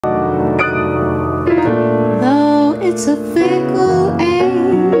It's a fickle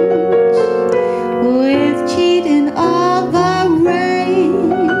age with cheating all the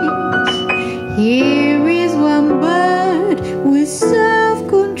rage. Here is one bird with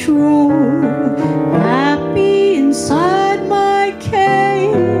self-control, happy inside my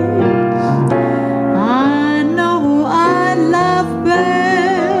cage. I know I love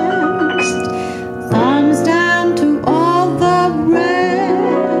best. Thumbs down to all the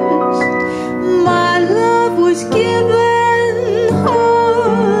rest. My love was given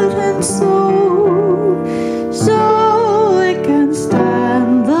heart and soul, so it can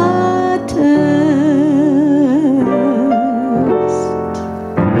stand the test.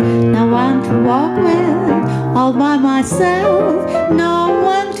 No one to walk with, all by myself. No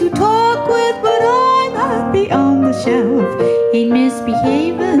one to talk with, but I'm happy on the shelf. Ain't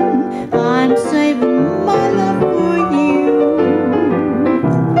misbehaving, I'm saving my love for you.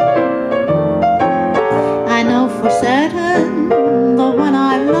 I know for certain the one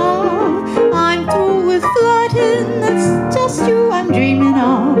I love, I'm through with flirting, that's just you I'm dreaming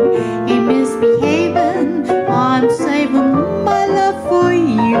of. Ain't misbehaving, I'm saving my love for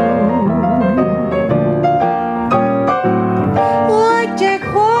you. Like Jack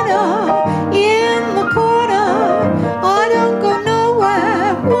Horner in the corner, I don't go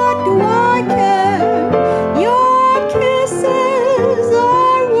nowhere, what do I care? Your kisses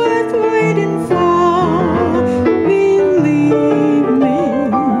are worth waiting for. Believe me,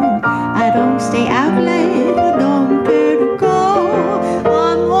 I don't stay out late, I don't care to go.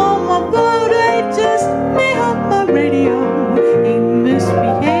 I'm on my boat, I just may have my radio. Ain't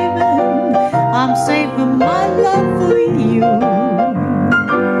misbehaving, I'm saving my love for you.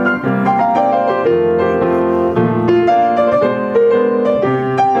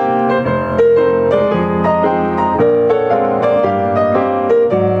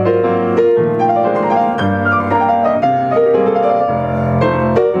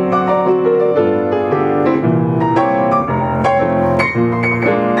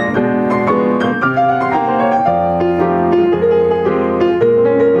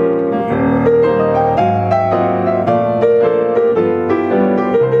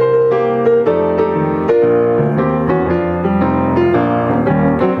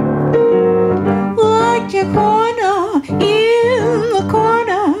 Corner, in the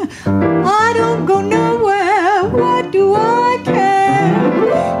corner, I don't go nowhere, what do I care?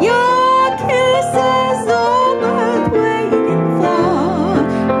 Your kisses are worth waiting for.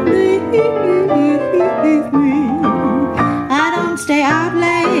 Believe me, I don't stay out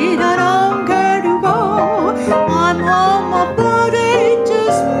late,